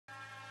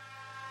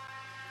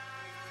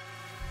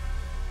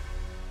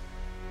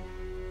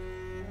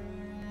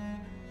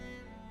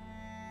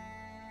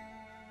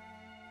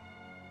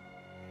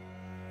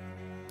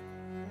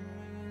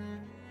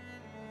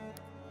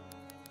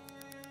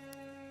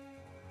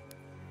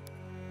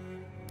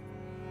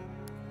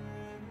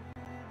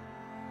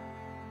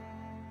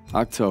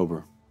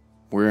October.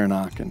 We're in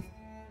Aachen.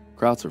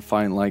 Krauts are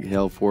fighting like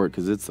hell for it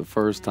because it's the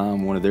first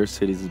time one of their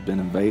cities has been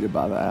invaded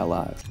by the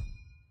Allies.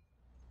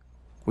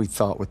 We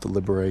thought with the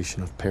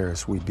liberation of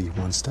Paris we'd be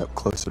one step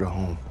closer to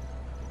home.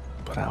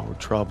 But our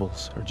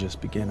troubles are just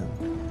beginning.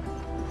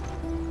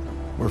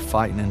 We're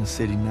fighting in the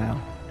city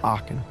now,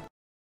 Aachen.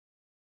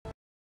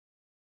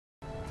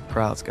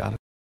 Krauts got a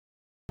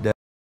death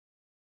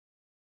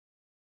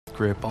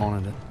grip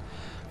on it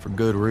for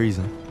good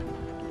reason.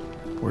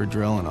 We're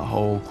drilling a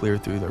hole clear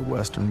through their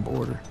western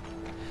border.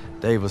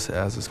 Davis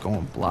has us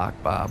going block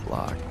by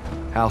block,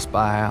 house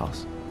by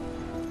house.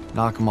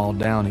 Knock 'em all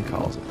down, he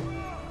calls it.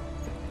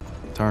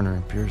 Turner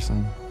and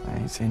Pearson, I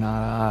ain't seen eye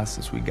to eye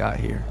since we got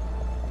here.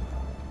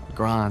 The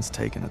grind's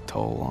taking a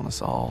toll on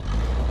us all.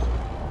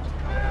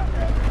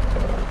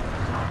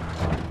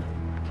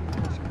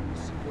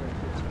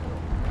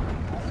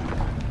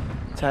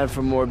 Time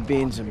for more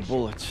beans and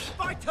bullets.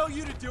 If I tell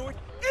you to do it,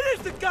 it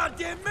is the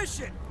goddamn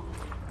mission!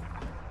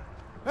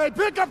 Hey,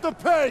 pick up the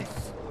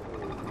pace!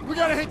 We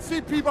gotta hit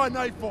CP by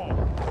nightfall.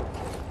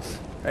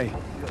 Hey,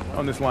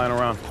 on this line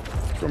around.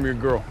 Show me your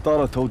girl.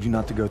 Thought I told you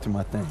not to go through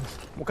my things.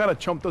 What kind of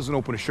chump doesn't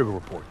open a sugar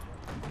report?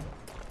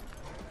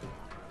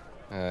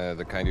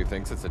 The kind who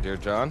thinks it's a Dear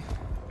John.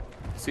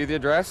 See the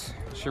address?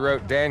 She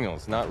wrote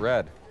Daniels, not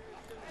Red.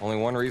 Only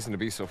one reason to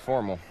be so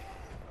formal.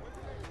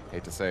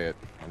 Hate to say it,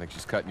 I think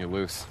she's cutting you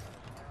loose.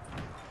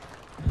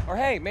 Or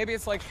hey, maybe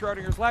it's like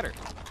Schrodinger's letter.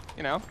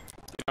 You know,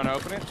 you don't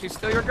open it, she's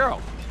still your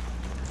girl.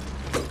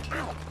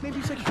 Maybe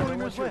it's like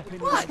Schrodinger's letter.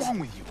 What's wrong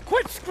with you?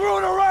 Quit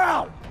screwing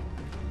around!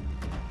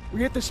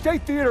 We hit the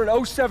State Theater at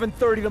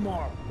 07:30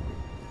 tomorrow.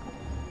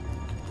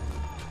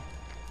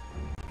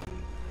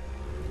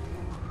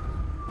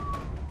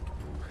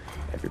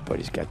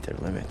 Everybody's got their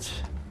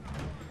limits.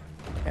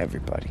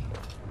 Everybody.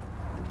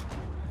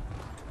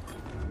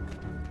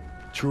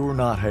 True or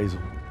not, Hazel,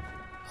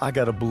 I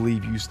gotta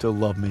believe you still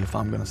love me if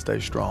I'm gonna stay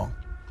strong.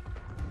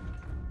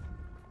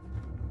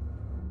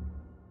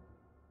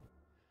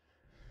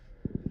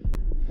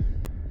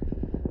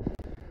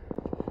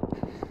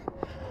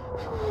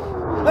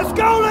 Let's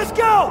go, let's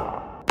go!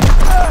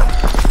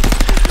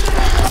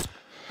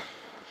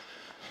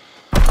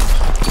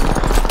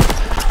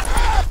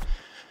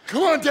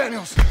 Come on,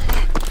 Daniels!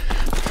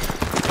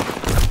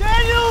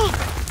 Daniels!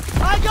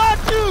 I got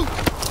you!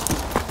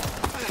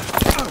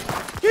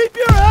 Keep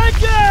your head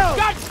down!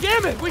 God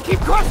damn it! We keep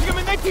crushing them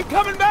and they keep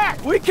coming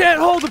back! We can't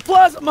hold the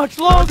plaza much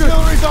longer!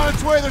 Artillery's on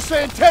its way, they're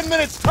saying 10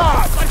 minutes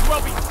tops! Might as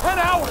well be 10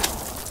 hours!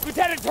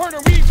 Lieutenant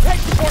Turner, we need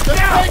tank support The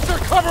now! tanks are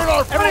covering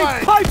our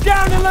Everybody flank! pipe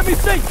down and let me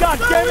think,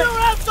 goddammit! We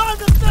don't have time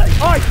to think!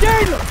 Alright,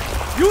 Daniel!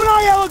 You and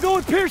I go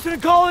with Pearson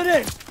and call it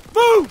in!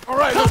 Move!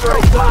 Alright,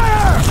 Covering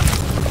fire!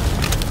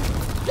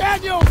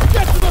 Daniel,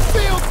 get to the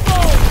field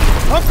phone!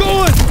 I'm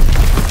going!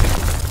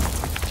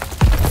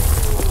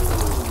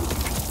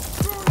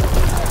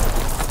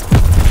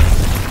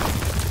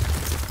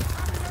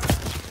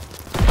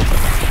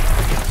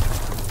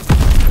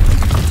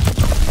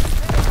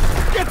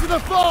 Get to the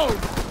phone!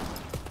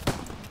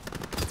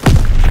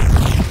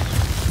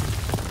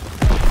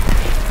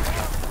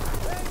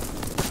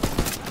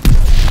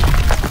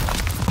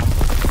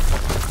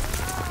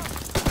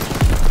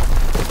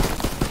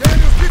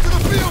 Daniel, get to the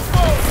field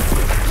phone!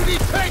 We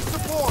need tank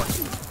support!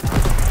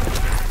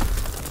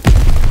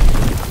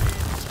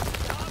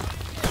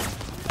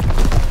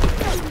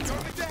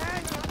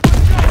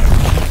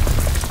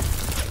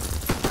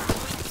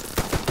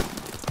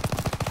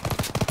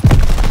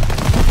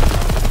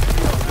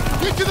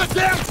 Get to the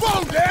damn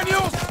phone,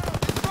 Daniels!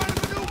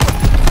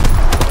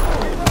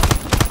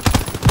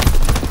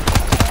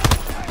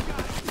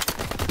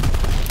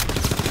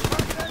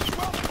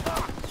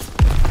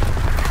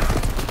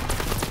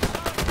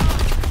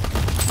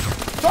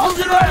 Don't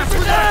get ready for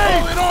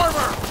that in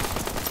armor!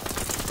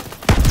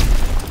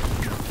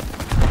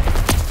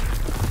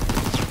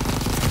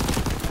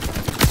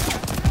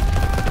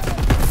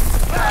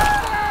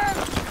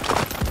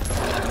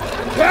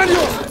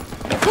 Daniels!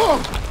 Boom!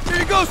 Here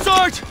you go,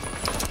 Sarge!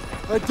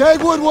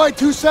 Dagwood White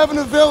 2-7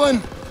 to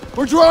Villain.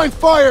 We're drawing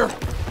fire.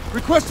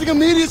 Requesting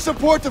immediate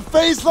support to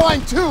phase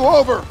line 2,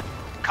 over.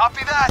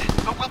 Copy that,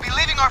 but we'll be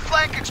leaving our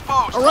flank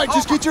exposed. All right,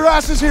 just get your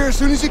asses here as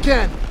soon as you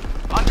can.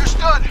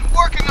 Understood.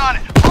 Working on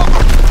it.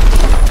 Over.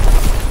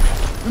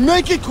 And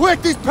make it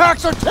quick, these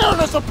packs are tearing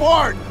us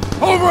apart.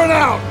 Over and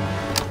out.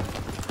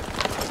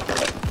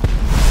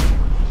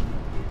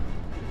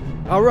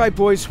 All right,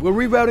 boys, we're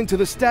rerouting to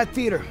the Stat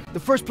Theater. The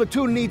first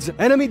platoon needs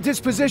enemy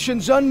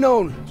dispositions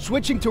unknown.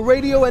 Switching to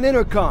radio and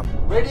intercom.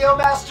 Radio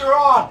master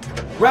on!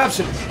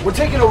 Rapson, we're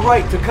taking a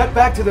right to cut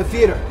back to the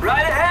theater.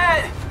 Right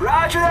ahead!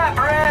 Roger that,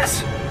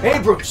 Perez!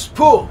 Abrams,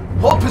 Poole,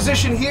 hold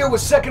position here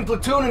with 2nd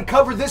Platoon and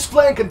cover this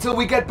flank until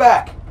we get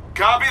back.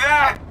 Copy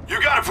that!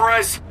 You got it,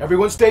 Perez!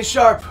 Everyone stay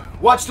sharp.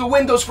 Watch the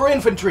windows for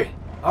infantry.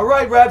 All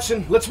right,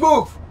 Rapson, let's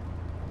move.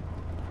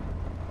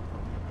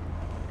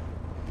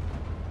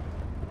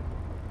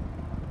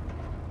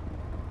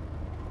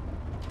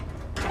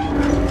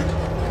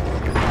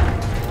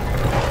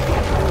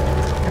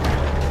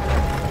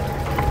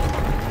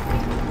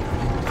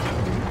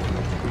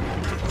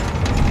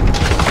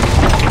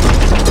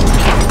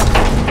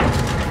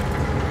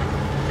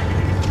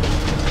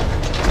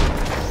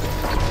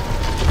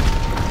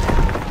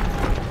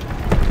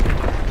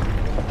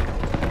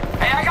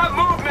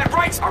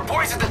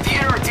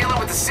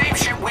 the same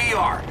shit we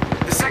are.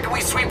 The second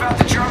we sweep out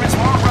the Germans,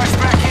 more rush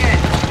back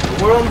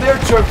in. We're on their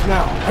turf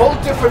now. Whole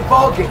different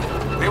ballgame.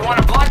 They want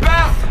a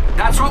bloodbath?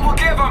 That's what we'll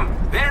give them.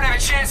 They don't have a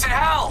chance in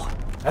hell.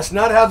 That's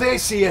not how they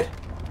see it.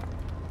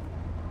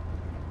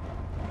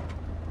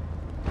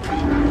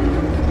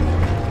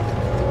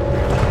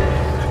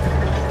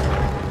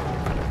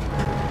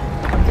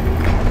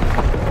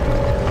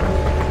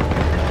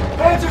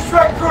 Panzer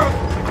strike group!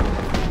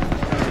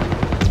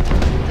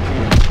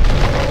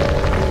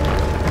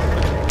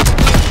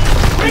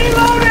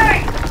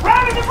 Reloading!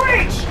 Rounding the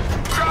breach!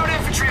 Ground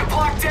infantry are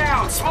blocked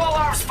down. Small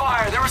arms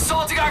fire. They're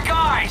assaulting our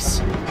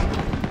guys.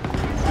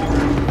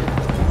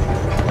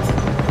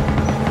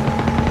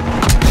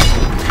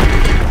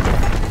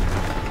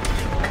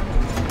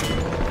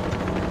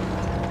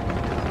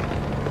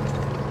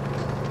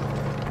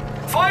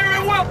 Fire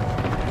at will!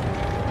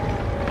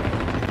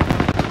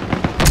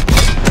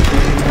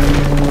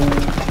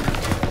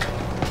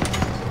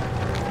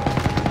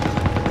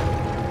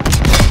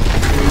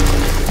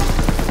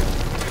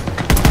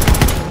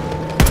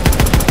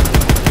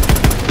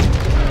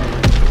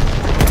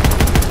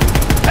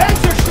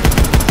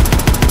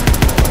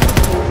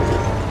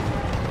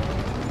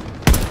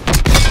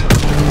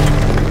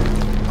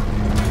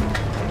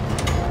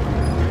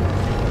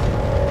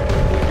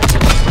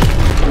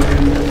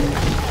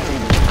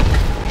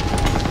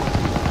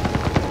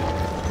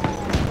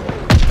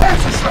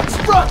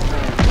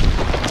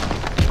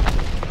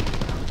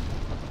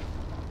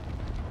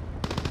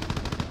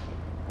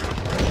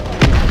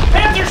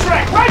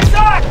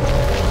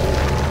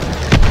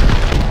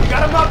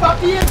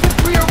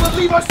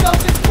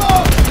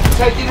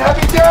 Taking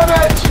heavy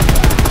damage!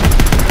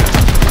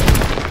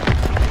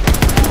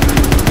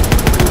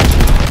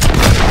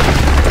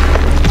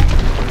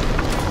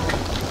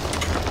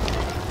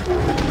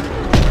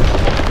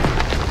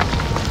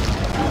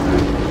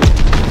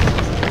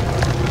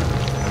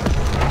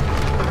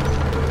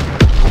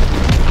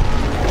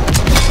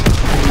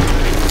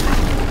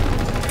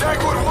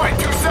 Dagwood White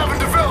 27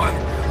 to Villain.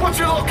 What's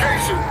your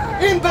location?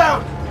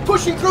 Inbound!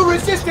 Pushing through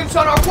resistance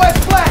on our west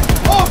flank!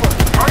 Over!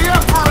 Hurry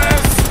up,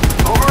 Perez!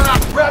 Over and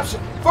out! Rapson,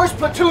 first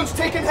platoon's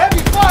taking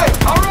heavy fire!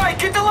 Alright,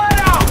 get the lead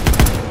out!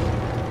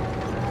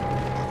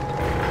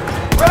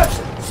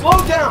 Rapson, slow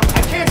down!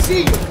 I can't see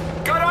you!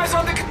 Got eyes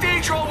on the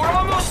cathedral, we're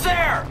almost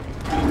there!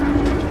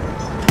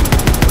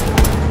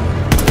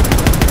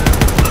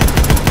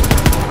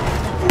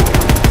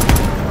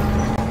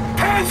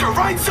 Panzer,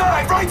 right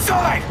side, right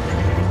side!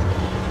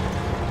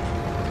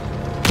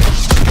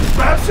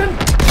 Rapson?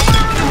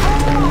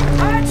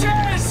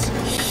 Hatches!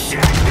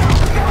 Shit, no,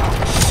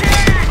 shit!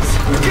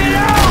 Get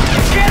out!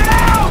 Get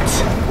out!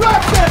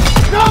 Rapson,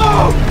 no!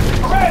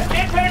 Perez,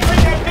 can't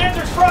penetrate that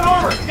Panzer's front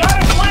armor.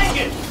 Gotta flank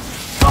it.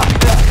 Copy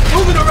that.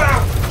 Moving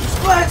around. Just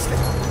glanced it.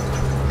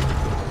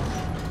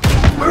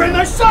 We're in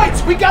their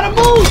sights. We gotta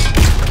move.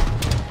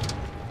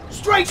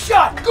 Straight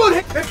shot. Good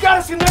hit. They've got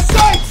us in their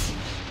sights.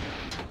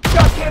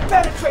 Shot can't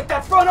penetrate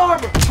that front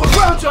armor. Put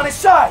rounds on his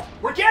side.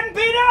 We're getting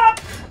beat up.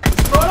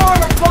 Front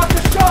armor blocked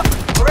the shot.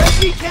 Our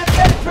MG can't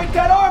penetrate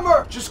that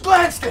armor. Just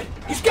glanced it.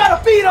 He's got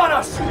a beat on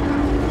us. Our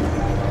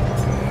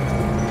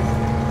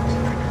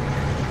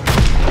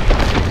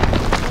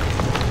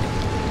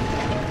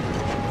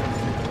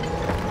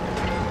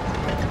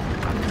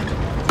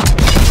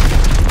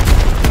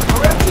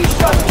MG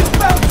shot just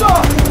bounced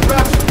off.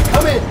 Rapson,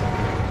 come in.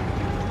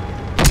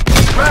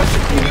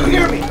 Rapson, can you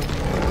hear me?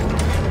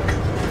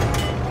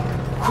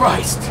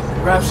 Christ.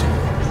 Rapson.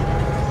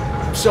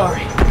 I'm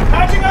sorry.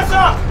 Patching us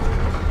up.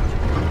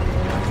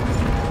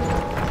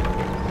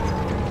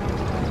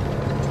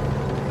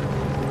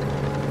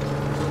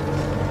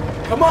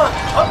 Come on,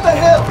 up the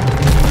hill!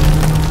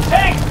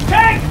 Tank!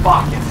 Tank!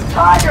 Fuck, it's a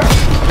tiger!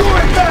 Lure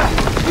it back!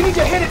 We need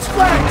to hit its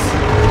flanks!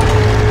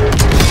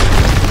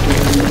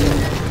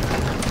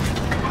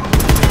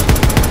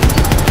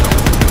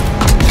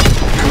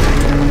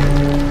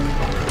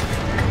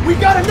 We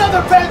got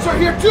another Panzer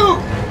here too!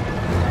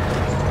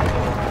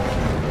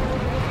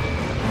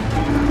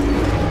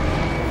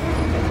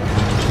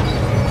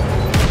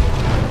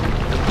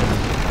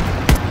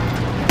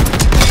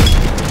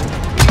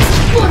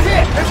 Good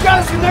hit! They've got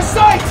us in their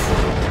sights!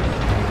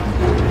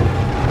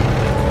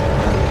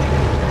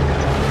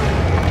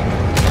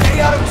 Stay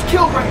out of his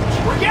kill range!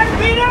 We're getting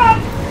beat up.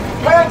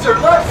 Panzer,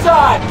 left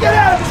side! Get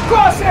out of his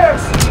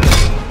crosshairs!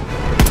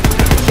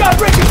 Shot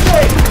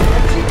ricochet!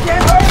 He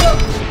can't hurt him!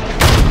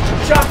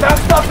 Shot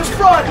bounced off his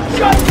front!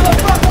 Shot to the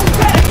front won't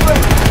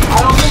penetrate! I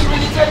don't think we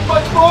can take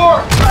much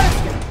more!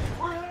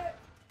 We're hit!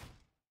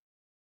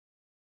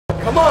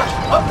 Come on,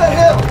 up the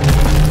hill!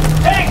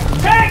 Tank!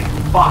 Tank!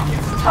 Fuck,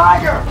 it's a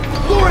tiger!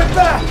 Lure it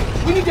back!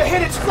 We need to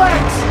hit its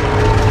flanks!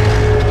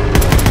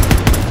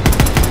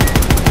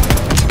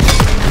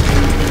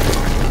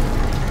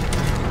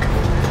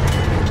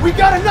 We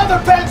got another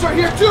Panzer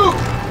here too!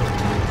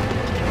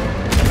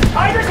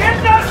 Tiger's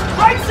hitting us!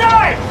 Right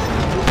side!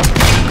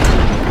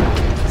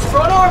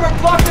 Front armor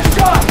blocked the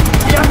shot!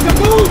 We have to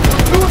move!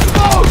 We're too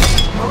exposed!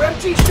 Our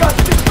MG shots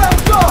just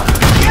bounced off!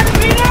 Getting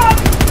beat up!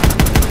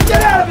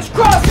 Get out of his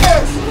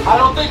crosshairs! I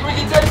don't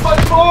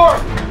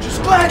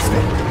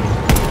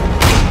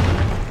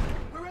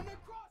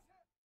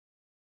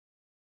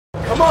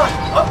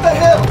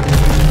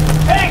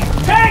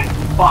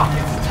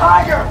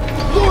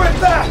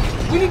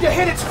We need to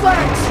hit its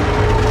flanks!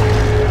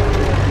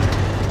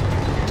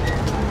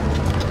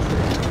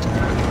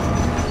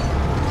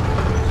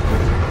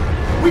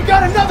 We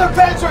got another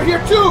Panzer here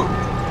too!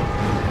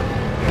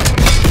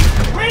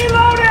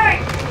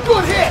 Reloading!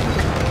 Good hit!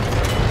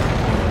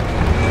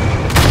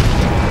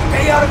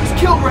 Stay out of his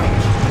kill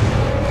range!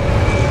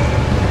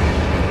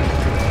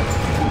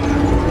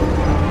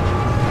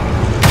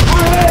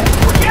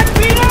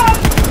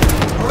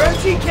 Our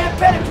MG can't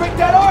penetrate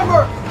that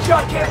armor!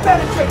 Shot can't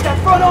penetrate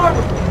that front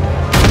armor!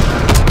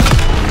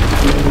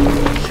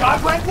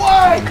 Shot went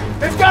wide!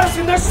 They've got us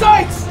in their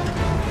sights!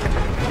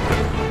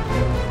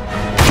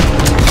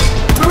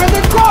 We're in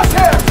their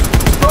crosshairs!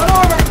 Front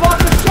armor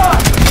blocked the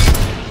shot!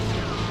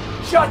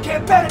 Shot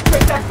can't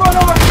penetrate that front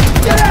armor!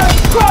 Get out of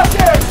the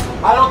crosshairs!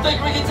 I don't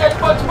think we can take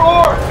much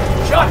more!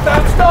 Shot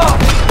bounced off!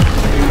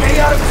 Stay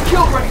out of his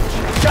kill range!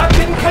 Shot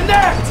didn't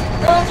connect!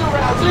 Panzer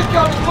rounds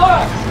incoming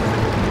left!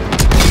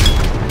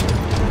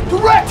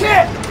 Direct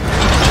hit!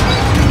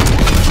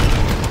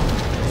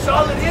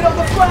 Solid hit on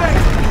the flank!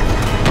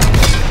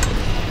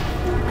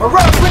 A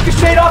round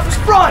ricocheted off his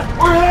front!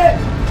 We're hit!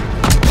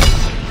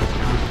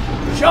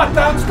 Shot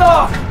bounced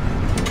off!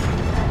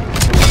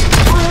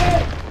 We're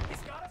hit!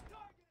 He's got us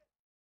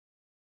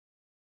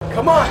targeted!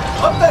 Come on,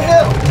 up the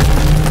hill!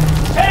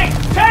 Tank!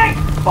 Tank!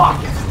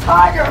 Fuck, it's a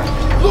Tiger!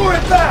 Lure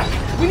it back!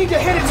 We need to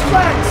hit its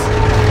flanks!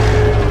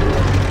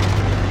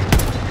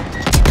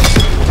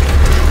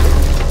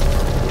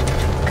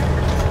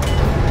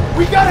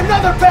 We got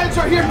another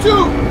Panzer here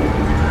too!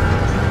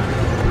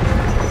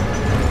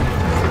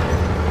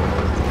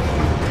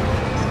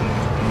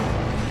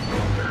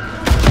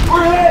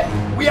 We're hit!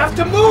 We have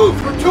to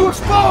move! We're too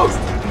exposed!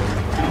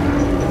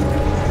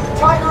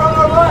 Tiger on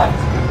our left!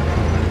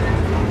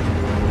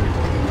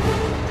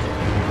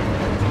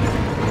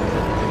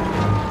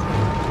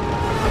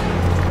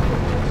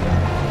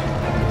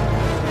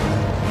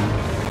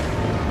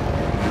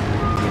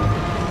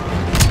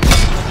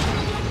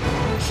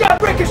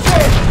 Shot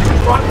ricochet!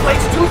 Front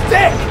plate's too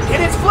thick!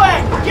 Hit its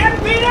flank! We're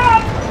getting beat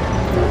up!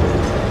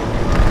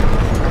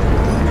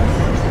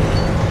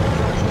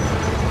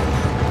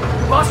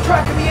 Lost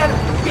track of the enemy.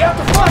 We have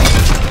to fight!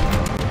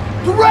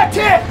 Direct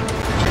hit!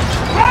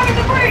 Rounding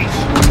the breach!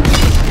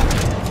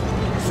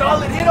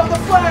 Solid hit on the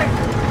flank!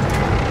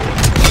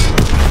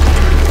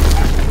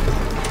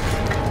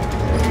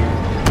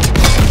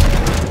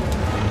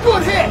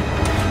 Good hit!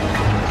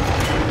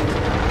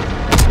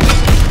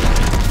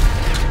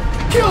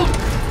 Killed him!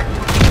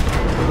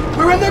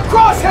 We're in their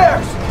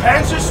crosshairs!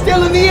 Panzer's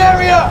still in the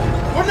area!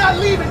 We're not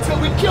leaving till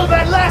we kill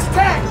that last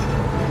tank!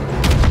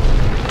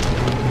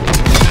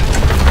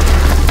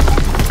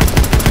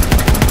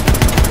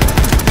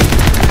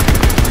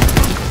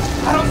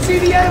 I don't see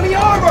the enemy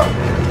armor!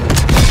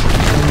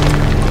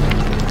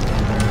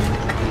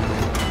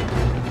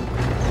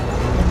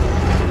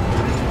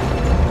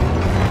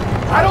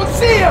 I don't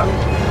see him!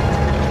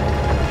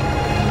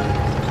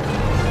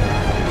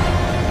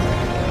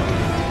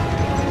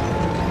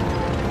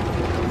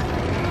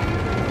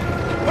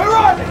 Where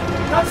are they?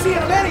 Not seeing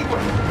them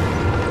anywhere!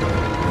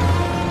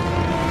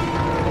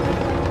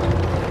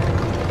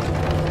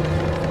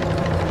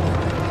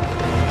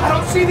 I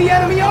don't see the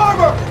enemy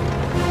armor!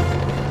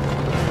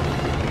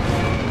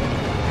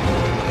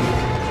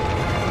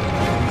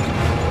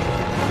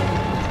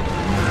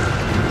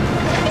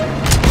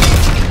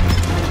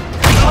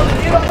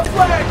 On the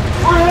flag!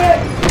 We're hit!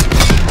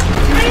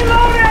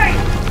 Reloading!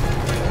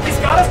 He's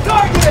got us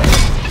targeted!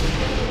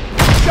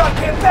 Shot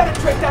can't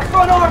penetrate that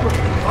front armor!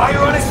 Fire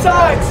on his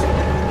sides!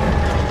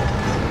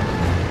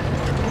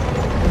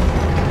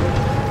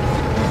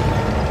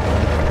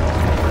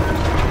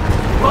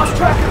 Lost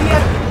track of the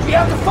enemy! We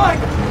have to find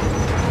him!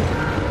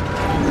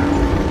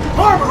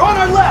 Armor on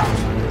our left!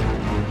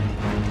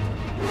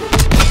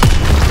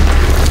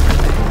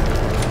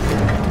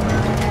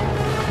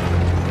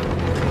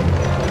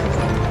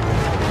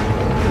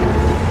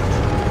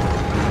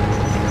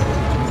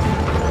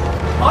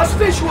 Lost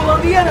visual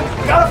on the enemy!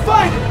 Gotta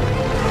find him!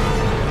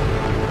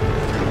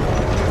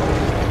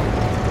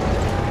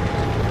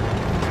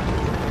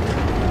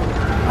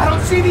 I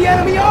don't see the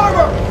enemy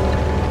armor!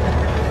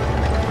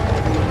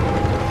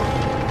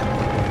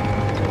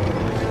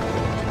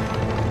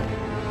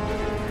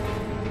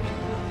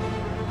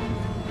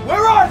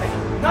 Where are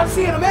they? Not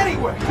seeing them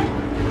anywhere!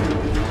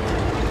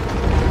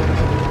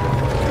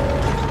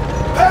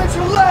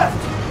 Panzer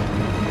left!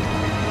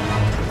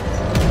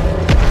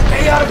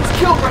 Stay out of his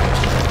kill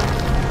range!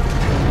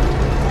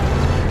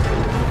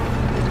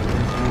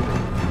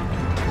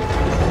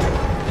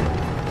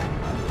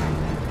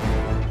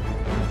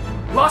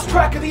 Lost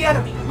track of the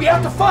enemy. We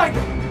have to find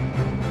him.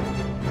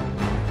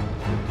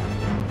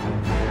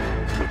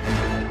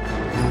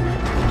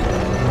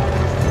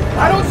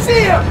 I don't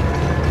see him!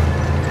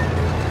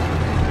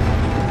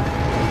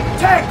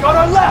 Tank on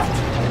our left!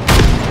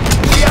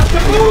 We have to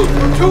move!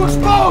 We're too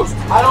exposed!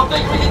 I don't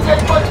think we can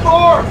take much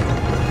more!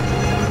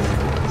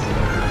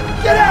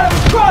 Get out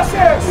of his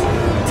crosshairs!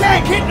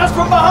 Tank hitting us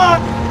from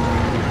behind!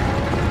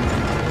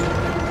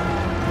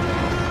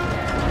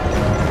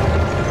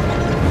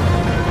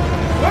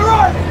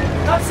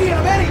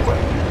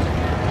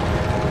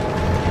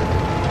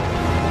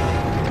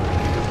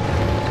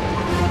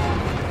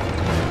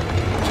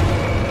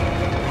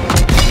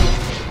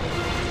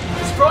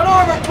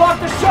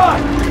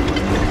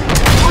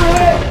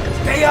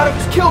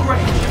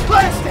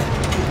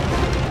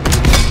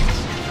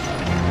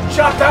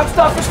 Shot bounced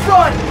off his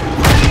front!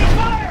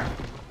 Fire!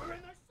 We're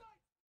in their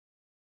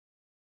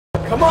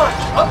sight! Come on,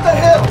 up the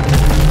hill!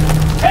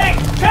 Tank!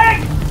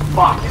 Tank!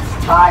 Fuck,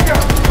 it's Tiger!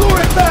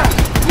 Lure it back!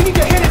 We need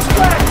to hit its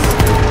flanks!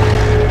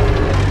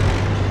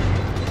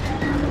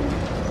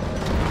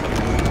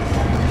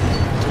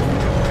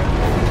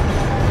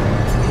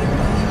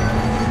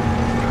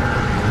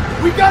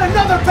 We got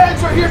another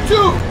Panzer here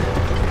too!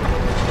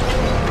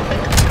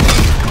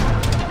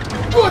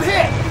 Good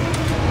hit!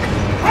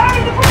 Out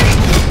of the breach!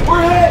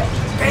 We're hit!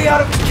 Stay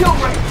out of his kill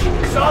range!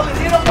 Solid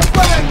hit on the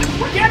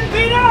flank! We're getting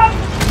beat up!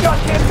 Shot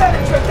can't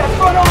penetrate that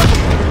front arm!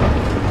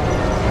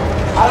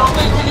 I don't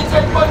think we can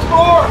take much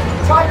more!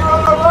 Tiger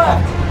on our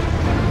left!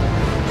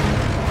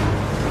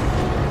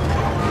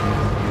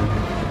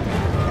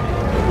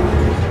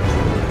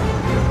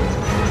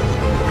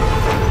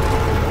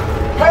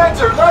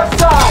 Panzer, left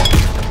side!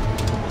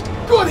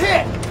 Good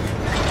hit!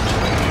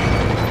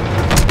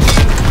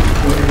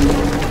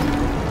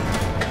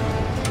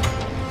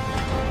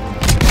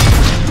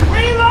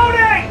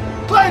 Reloading!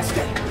 Glanced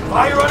it!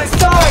 Fire on his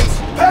sides!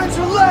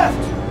 Panzer left!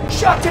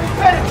 Shot didn't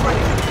penetrate!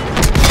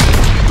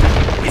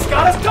 He's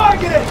got us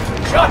targeted!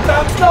 Shot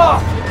bounced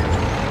off!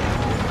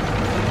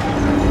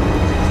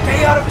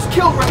 Stay out of his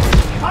kill range!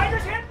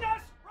 Tiger's hitting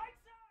us! Right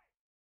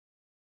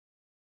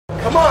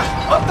side! Come on,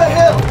 up the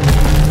hill!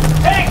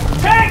 Tank!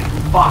 Tank!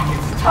 Fuck,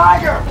 it's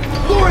Tiger!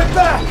 Lure it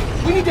back!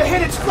 We need to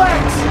hit its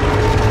flanks!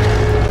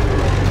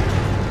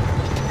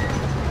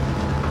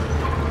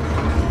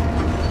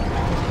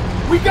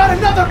 We got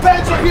another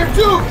Panzer here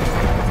too!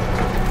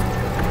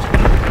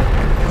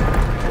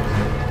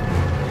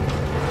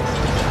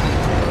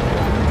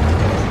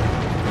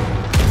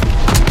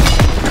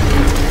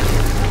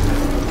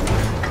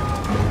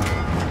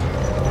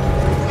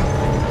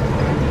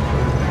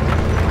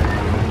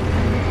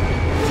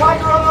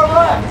 Tiger on our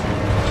left!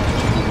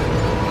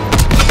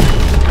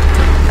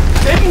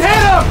 Didn't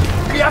hit him!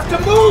 We have to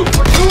move!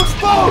 We're too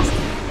exposed!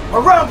 A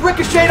round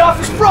ricocheted off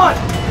his front!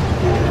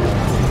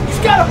 He's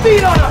got a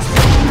beat on us!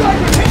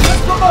 Tiger's hitting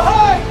us from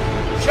behind!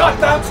 Shot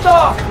bounced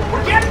off!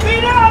 We're getting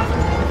beat up!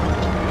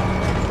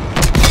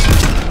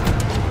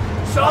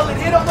 Solid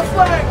hit on the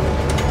flank!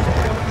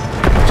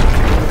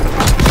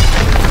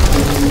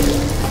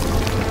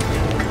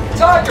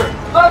 Tiger,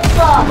 left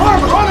side!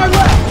 Armor on our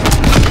left!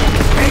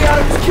 Stay out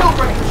of his kill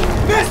range!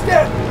 Missed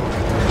him!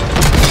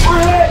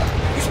 We're hit!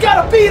 He's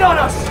got a beat on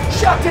us!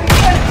 Shot didn't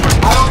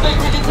penetrate! I don't think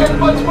we can take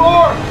much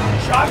more!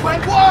 Shot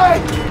went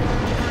wide!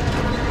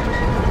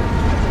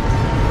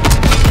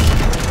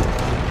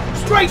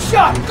 Straight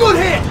shot! Good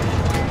hit!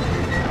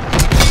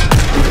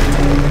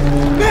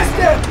 Missed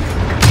him!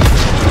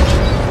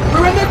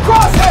 We're in their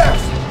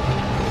crosshairs!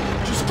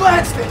 Just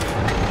glanced it!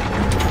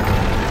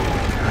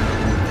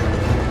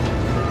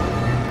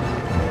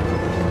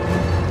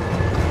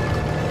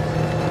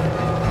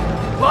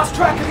 Lost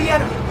track of the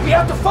enemy. We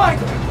have to find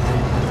them.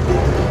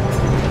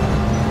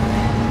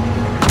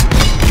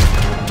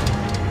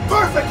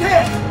 Perfect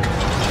hit!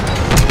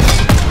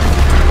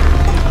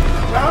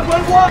 Round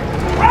one block.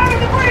 Round in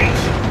the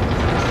breach!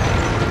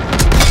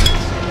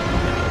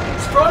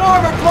 His front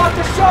armor blocked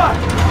the shot.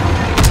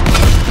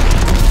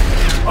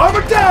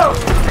 Armor down!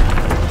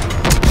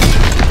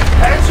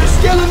 Panzer's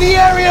still in the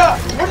area.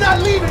 We're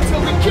not leaving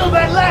till we kill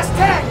that last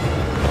tank.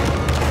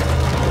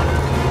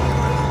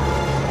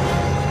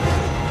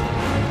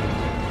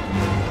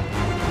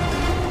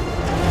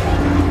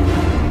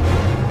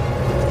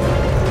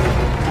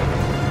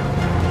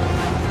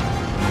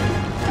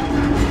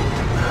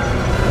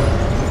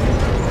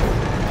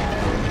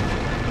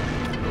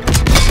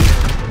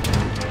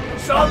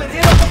 Solid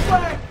hit on the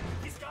flank!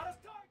 He's got us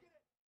targeted!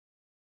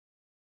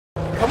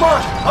 Come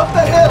on, up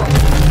the hill!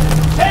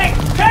 Tank!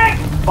 Tank!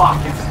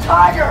 Fuck, it's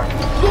Tiger!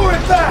 Lure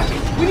it back!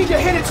 We need to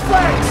hit its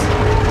flanks!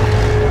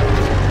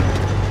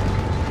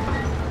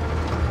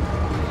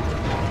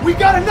 We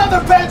got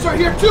another Panzer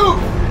here too!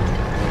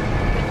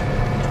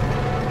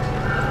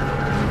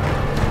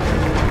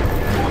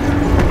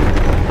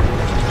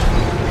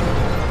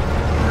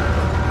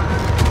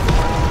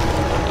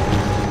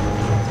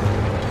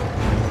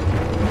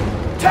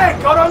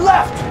 Tank on our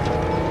left!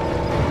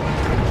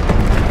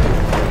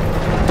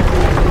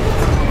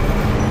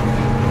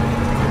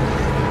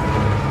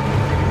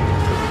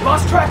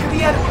 Lost track of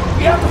the enemy.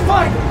 We have to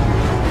find him.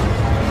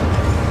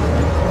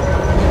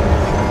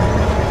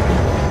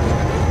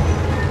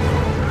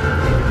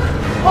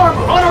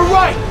 Armor on our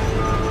right!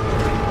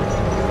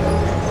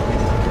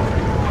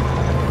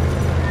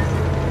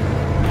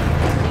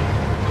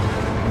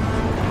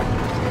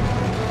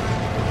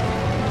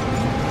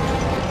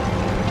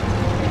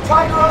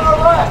 Tiger on our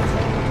left!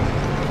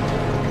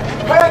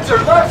 Panzer,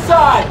 left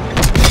side!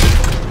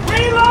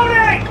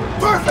 Reloading!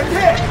 Perfect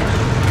hit!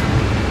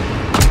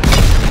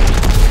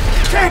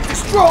 Tank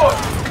destroyed!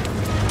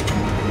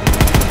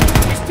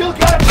 We still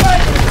got a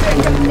Tiger to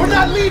take. We're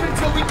not leaving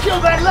till we kill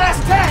that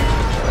last tank!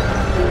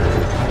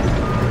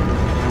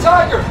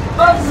 Tiger,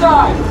 left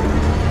side!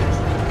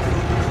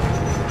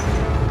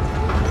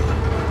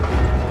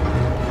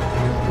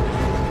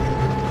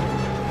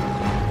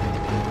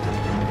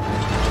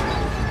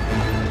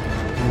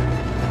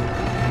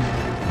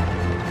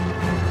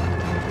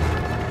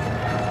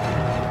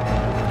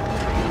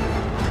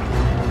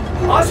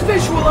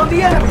 visual on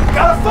the enemy.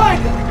 Gotta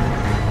find him.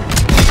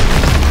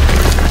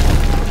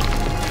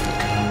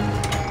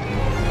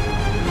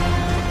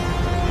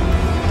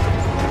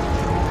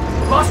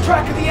 Lost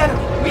track of the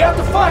enemy. We have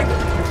to find him.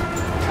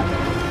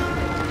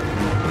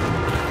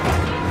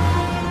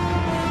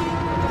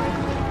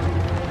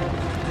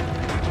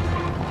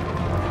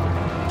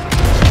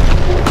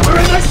 We're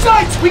in their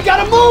sights. We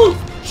gotta move.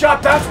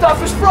 Shot bounced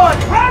off his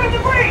front. Round in the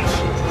breach.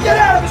 Get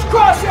out of his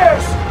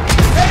crosshairs.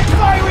 Enemy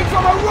firing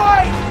from our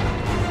right.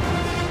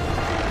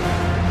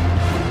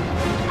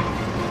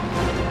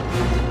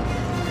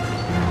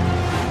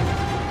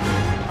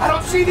 I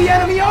don't see the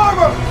enemy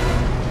armor!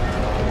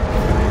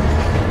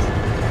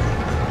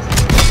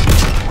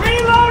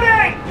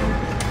 Reloading!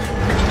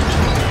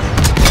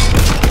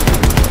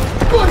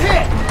 Good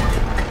hit!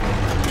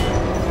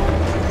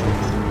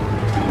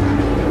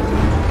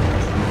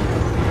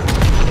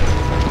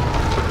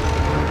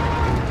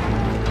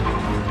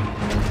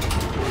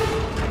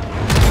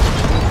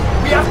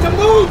 We have to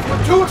move!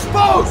 We're too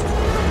exposed!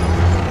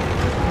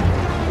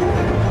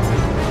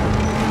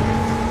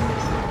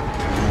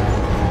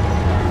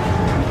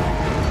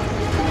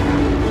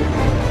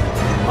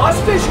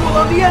 Lost visual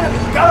on the enemy.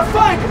 We gotta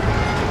find him.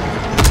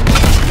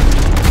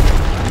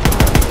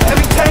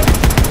 Heavy tank.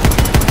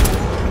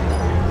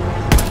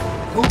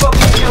 Move up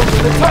the hill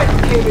where the Titan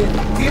came in.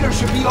 Theater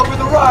should be over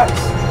the rise.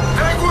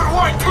 Dagwood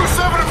White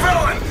 27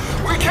 villain!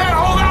 We can't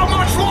hold out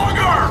much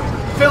longer!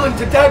 Villain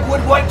to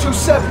Dagwood White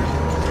 27.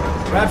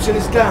 Rapson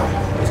is down.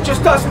 It's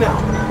just us now.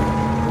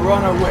 We're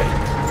on our way.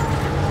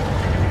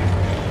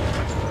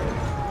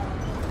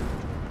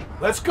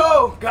 Let's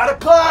go. Gotta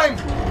climb.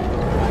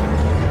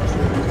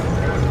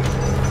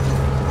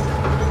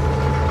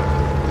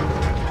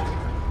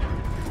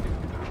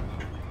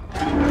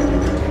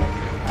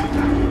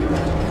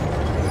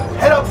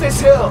 Head up this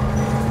hill!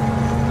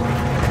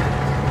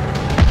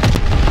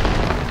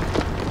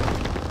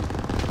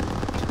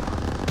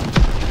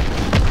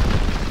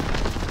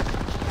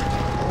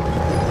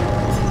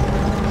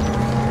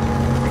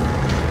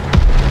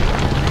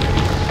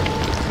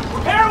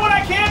 Repair what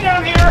I can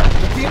down here!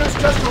 The theater's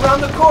just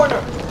around the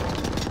corner!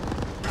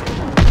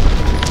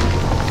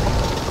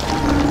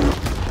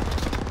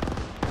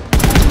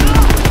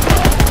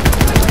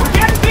 We're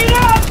getting beat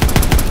up!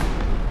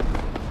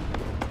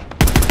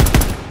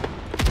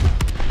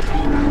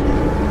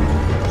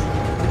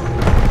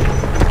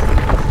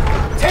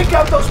 Take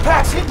out those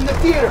packs hitting the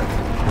theater!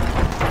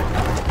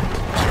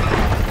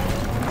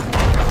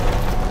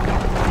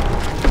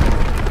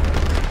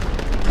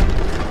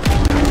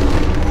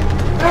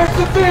 There's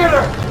the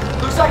theater!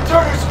 Looks like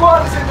Turner's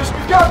squad is in this.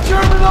 We've got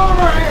German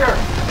armor here!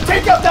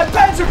 Take out that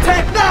Panzer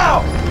tank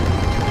now!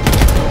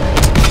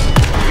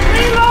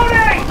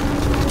 Reloading!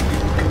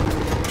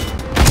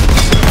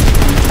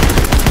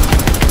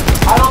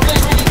 I don't think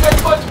we can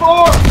take much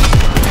more!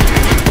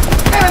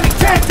 Enemy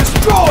tank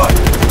destroyed!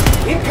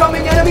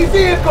 Incoming enemy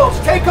vehicles!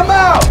 Take them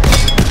out!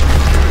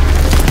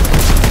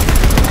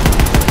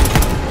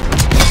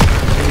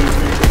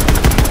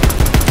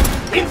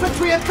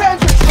 Infantry and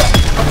Panzer truck!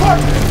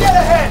 Apartments, get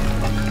ahead!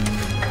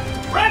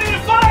 Ready to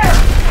fire!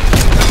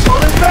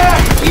 Pulling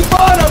back! Keep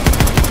on them!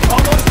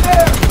 Almost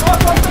there! Talk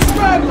like the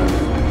stragglers!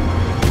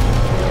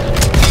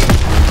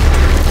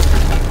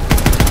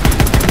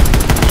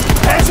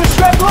 Panzer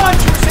Shrek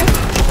launchers in!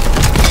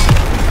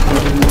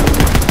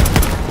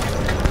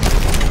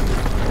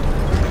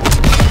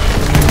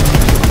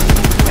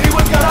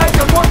 Anyone got eyes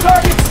on more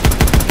targets?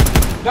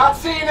 Not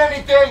seeing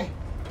anything!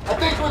 I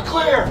think we're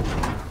clear!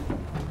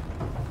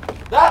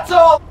 That's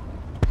all!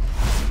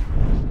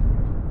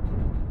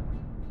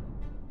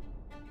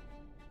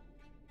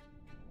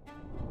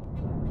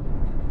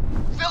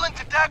 Villain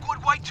to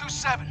Dagwood White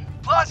 27.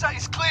 Plaza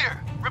is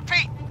clear.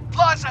 Repeat,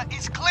 Plaza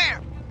is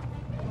clear.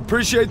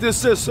 Appreciate the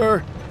assist,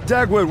 sir.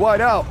 Dagwood,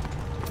 wide out.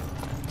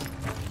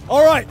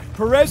 All right,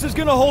 Perez is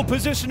gonna hold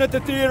position at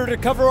the theater to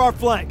cover our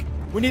flank.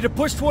 We need to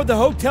push toward the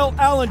Hotel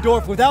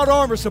Allendorf without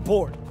armor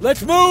support.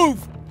 Let's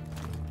move!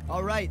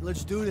 All right,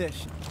 let's do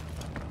this.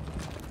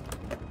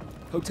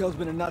 Hotel's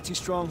been a Nazi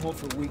stronghold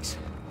for weeks.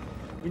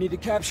 We need to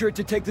capture it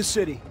to take the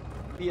city.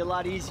 Be a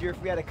lot easier if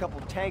we had a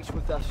couple tanks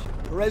with us.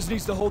 Perez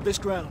needs to hold this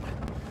ground.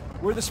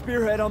 We're the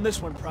spearhead on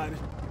this one, Private.